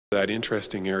that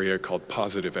interesting area called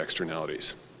positive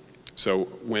externalities. So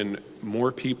when more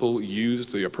people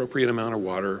use the appropriate amount of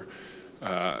water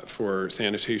for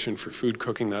sanitation, for food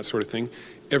cooking, that sort of thing,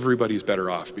 everybody's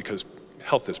better off because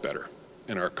health is better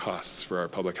and our costs for our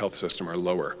public health system are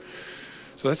lower.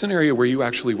 So that's an area where you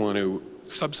actually want to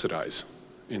subsidize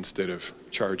instead of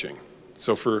charging.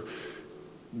 So for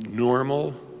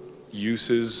normal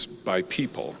uses by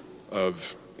people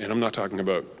of, and I'm not talking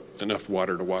about enough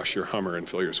water to wash your Hummer and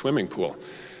fill your swimming pool.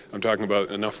 I'm talking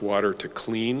about enough water to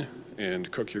clean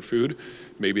and cook your food.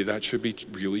 Maybe that should be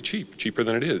really cheap, cheaper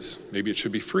than it is. Maybe it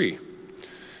should be free.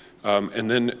 And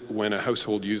then when a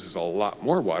household uses a lot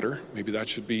more water, maybe that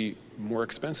should be more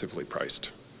expensively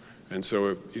priced. And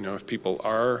so, if people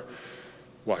are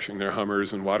washing their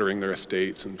Hummers and watering their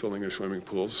estates and filling their swimming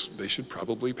pools, they should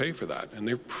probably pay for that. And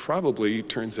there probably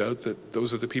turns out that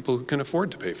those are the people who can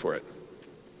afford to pay for it.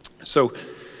 So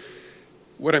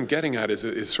what I'm getting at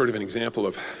is sort of an example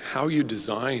of how you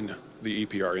design the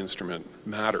EPR instrument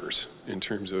matters in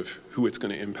terms of who it's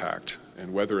going to impact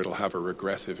and whether it'll have a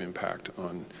regressive impact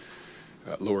on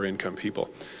lower income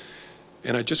people.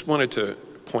 And I just wanted to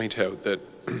point out that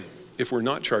if we're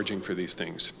not charging for these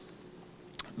things,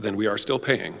 then we are still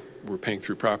paying. We're paying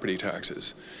through property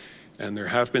taxes. And there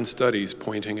have been studies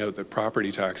pointing out that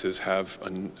property taxes have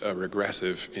a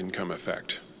regressive income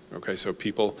effect. Okay, so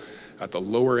people at the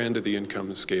lower end of the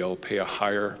income scale pay a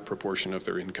higher proportion of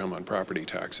their income on property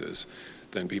taxes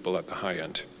than people at the high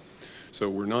end. So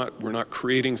we're not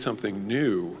creating something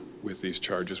new with these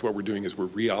charges. What we're doing is we're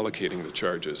reallocating the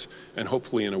charges, and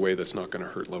hopefully in a way that's not going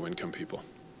to hurt low income people.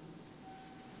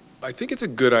 I think it's a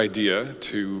good idea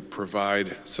to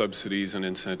provide subsidies and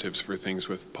incentives for things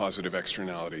with positive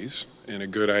externalities, and a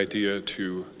good idea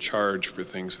to charge for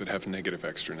things that have negative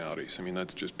externalities. I mean,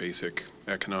 that's just basic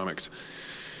economics.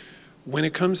 When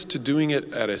it comes to doing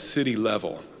it at a city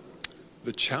level,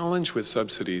 the challenge with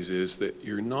subsidies is that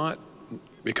you're not,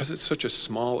 because it's such a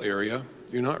small area,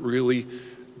 you're not really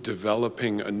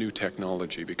developing a new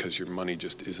technology because your money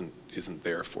just isn't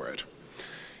there for it.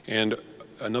 And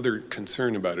another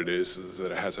concern about it is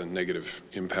that it has a negative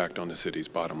impact on the city's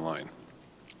bottom line.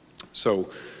 So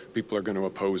people are going to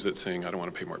oppose it, saying, I don't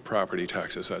want to pay more property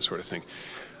taxes, that sort of thing.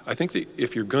 I think that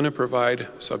if you're going to provide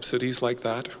subsidies like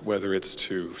that, whether it's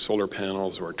to solar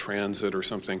panels or transit or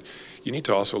something, you need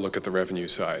to also look at the revenue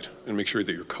side and make sure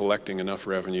that you're collecting enough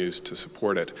revenues to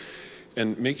support it.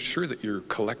 And make sure that you're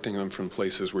collecting them from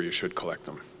places where you should collect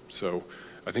them. So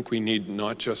I think we need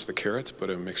not just the carrots, but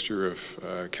a mixture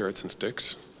of carrots and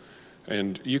sticks.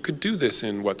 And you could do this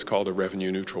in what's called a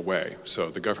revenue neutral way. So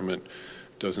the government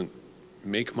doesn't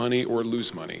make money or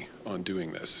lose money on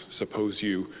doing this. Suppose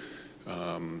you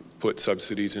put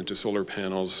subsidies into solar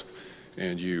panels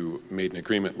and you made an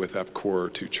agreement with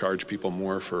EPCOR to charge people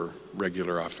more for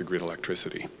regular off-the-grid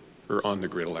electricity or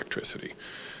on-the-grid electricity.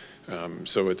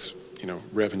 So it's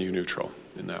revenue neutral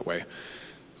in that way.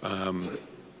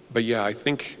 But yeah, I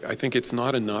think it's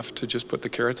not enough to just put the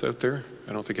carrots out there.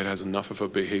 I don't think it has enough of a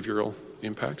behavioral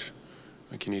impact.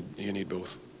 Like you need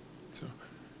both. So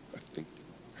I think,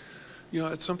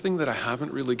 it's something that I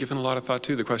haven't really given a lot of thought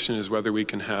to. The question is whether we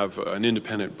can have an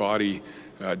independent body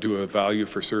do a value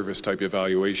for service type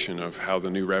evaluation of how the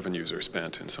new revenues are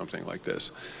spent in something like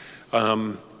this.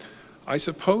 I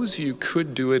suppose you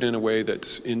could do it in a way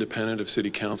that's independent of City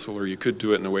Council, or you could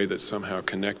do it in a way that's somehow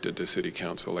connected to City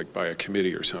Council, like by a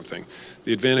committee or something.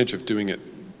 The advantage of doing it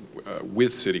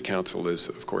with City Council is,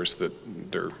 of course, that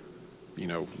they're,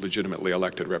 legitimately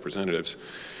elected representatives.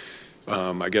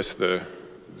 I guess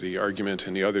the argument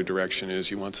in the other direction is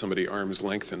you want somebody arm's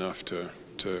length enough to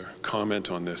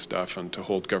comment on this stuff and to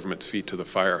hold government's feet to the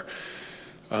fire.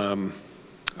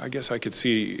 I guess I could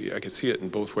see it in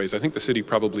both ways. I think the city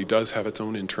probably does have its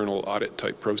own internal audit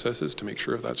type processes to make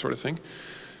sure of that sort of thing.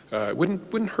 It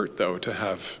wouldn't hurt though to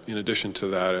have, in addition to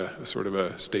that, a sort of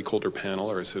a stakeholder panel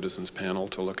or a citizens panel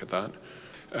to look at that.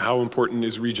 How important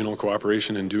is regional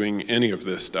cooperation in doing any of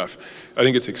this stuff? I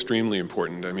think it's extremely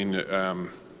important. I mean,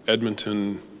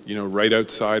 Edmonton, right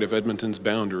outside of Edmonton's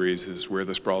boundaries is where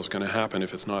the sprawl is going to happen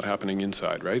if it's not happening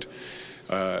inside, right?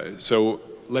 So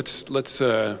let's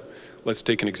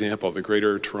take an example. The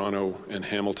Greater Toronto and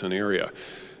Hamilton area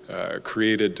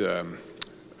created, an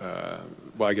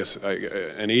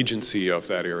agency of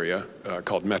that area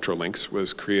called Metrolinx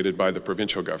was created by the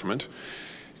provincial government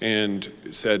and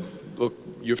said, look,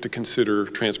 you have to consider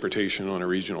transportation on a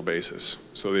regional basis.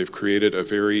 So they've created a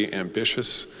very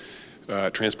ambitious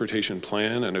transportation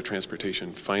plan and a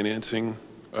transportation financing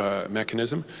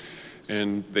mechanism,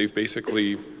 and they've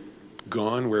basically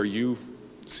gone where you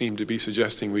seem to be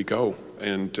suggesting we go.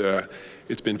 And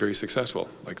it's been very successful.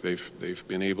 Like they've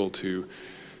been able to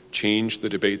change the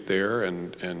debate there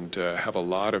and have a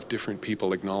lot of different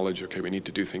people acknowledge, okay, we need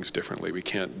to do things differently. We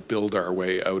can't build our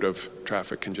way out of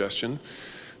traffic congestion.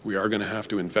 We are going to have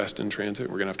to invest in transit.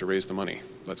 We're going to have to raise the money.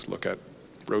 Let's look at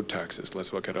road taxes.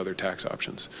 Let's look at other tax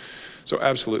options. So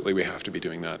absolutely we have to be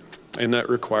doing that. And that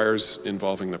requires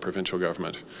involving the provincial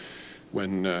government.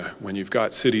 When you've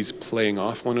got cities playing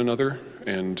off one another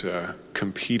and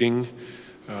competing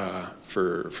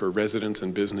for residents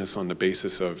and business on the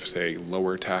basis of, say,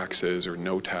 lower taxes or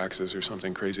no taxes or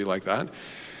something crazy like that,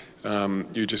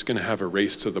 you're just going to have a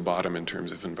race to the bottom in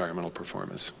terms of environmental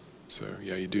performance. So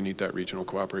yeah, you do need that regional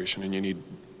cooperation, and you need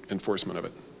enforcement of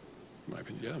it, in my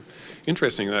opinion. Yeah,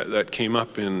 interesting that came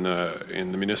up in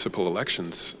the municipal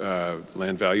elections,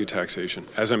 land value taxation.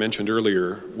 As I mentioned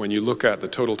earlier, when you look at the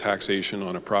total taxation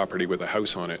on a property with a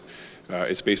house on it,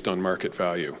 it's based on market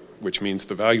value, which means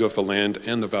the value of the land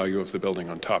and the value of the building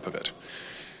on top of it.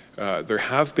 There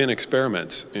have been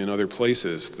experiments in other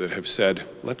places that have said,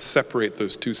 let's separate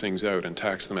those two things out and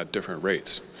tax them at different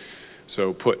rates.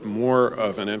 So put more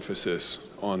of an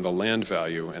emphasis on the land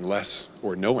value and less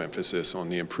or no emphasis on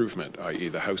the improvement, i.e.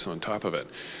 the house on top of it.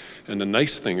 And the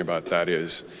nice thing about that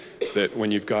is that when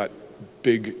you've got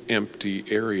big empty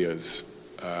areas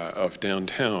of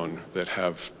downtown that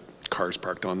have cars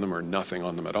parked on them or nothing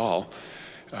on them at all,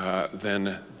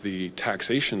 then the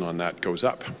taxation on that goes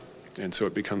up. And so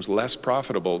it becomes less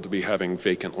profitable to be having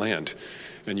vacant land,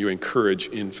 and you encourage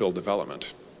infill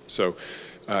development. So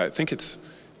I think it's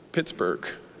Pittsburgh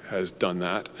has done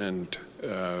that, and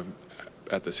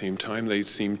at the same time they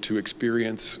seem to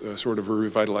experience a sort of a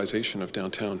revitalization of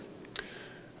downtown.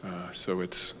 So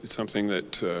it's something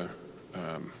that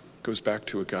goes back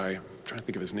to a guy, I'm trying to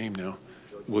think of his name now,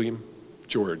 William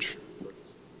George,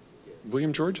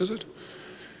 is it?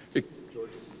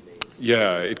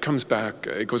 Yeah, it goes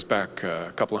back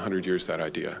a couple of hundred years, that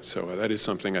idea. So that is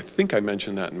something, I think I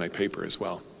mentioned that in my paper as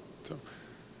well.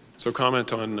 So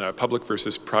comment on public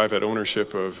versus private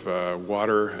ownership of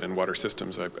water and water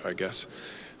systems, I guess.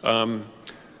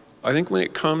 I think when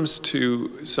it comes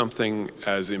to something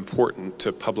as important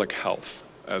to public health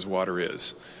as water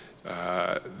is,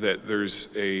 that there's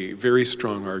a very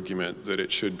strong argument that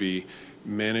it should be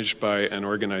managed by an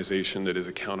organization that is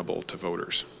accountable to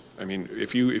voters. I mean,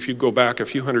 if you go back a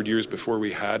few hundred years before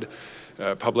we had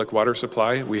public water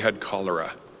supply, we had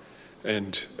cholera.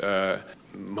 And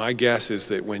my guess is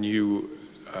that when you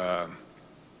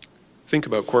think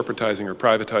about corporatizing or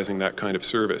privatizing that kind of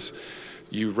service,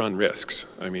 you run risks.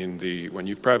 I mean, when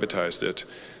you've privatized it,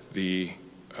 the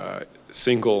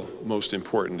single most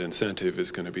important incentive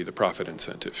is going to be the profit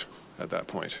incentive at that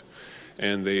point.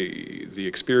 And the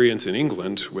experience in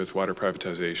England with water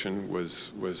privatization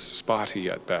was spotty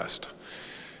at best.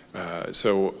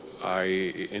 So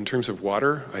in terms of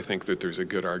water, I think that there's a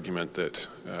good argument that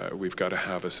we've got to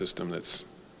have a system that's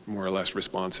more or less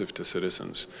responsive to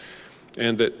citizens,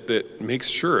 and that makes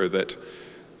sure that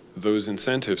those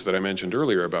incentives that I mentioned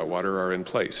earlier about water are in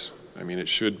place. I mean, it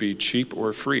should be cheap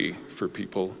or free for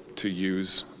people to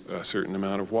use a certain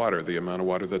amount of water, the amount of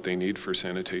water that they need for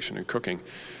sanitation and cooking.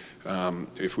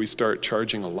 If we start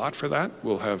charging a lot for that,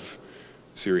 we'll have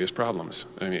serious problems.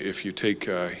 I mean, if you take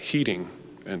heating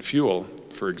and fuel,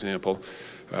 for example,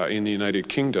 in the United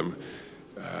Kingdom,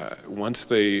 once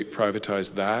they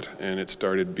privatized that and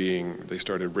they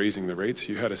started raising the rates,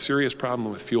 you had a serious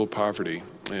problem with fuel poverty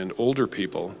and older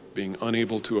people being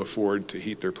unable to afford to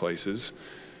heat their places,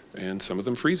 and some of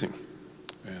them freezing.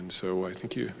 And so I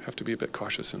think you have to be a bit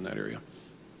cautious in that area.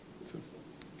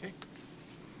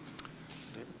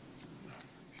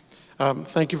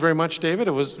 Thank you very much, David.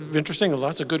 It was interesting.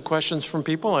 Lots of good questions from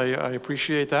people. I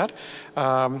appreciate that.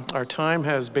 Our time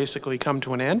has basically come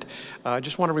to an end. I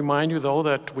just want to remind you, though,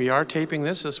 that we are taping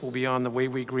this. This will be on the Way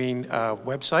We Green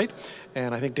website.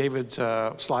 And I think David's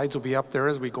slides will be up there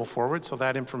as we go forward, so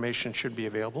that information should be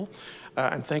available.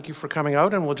 And thank you for coming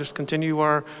out, and we'll just continue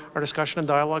our discussion and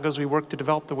dialogue as we work to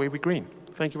develop the Way We Green.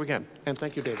 Thank you again. And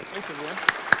thank you, David. Thanks, everyone.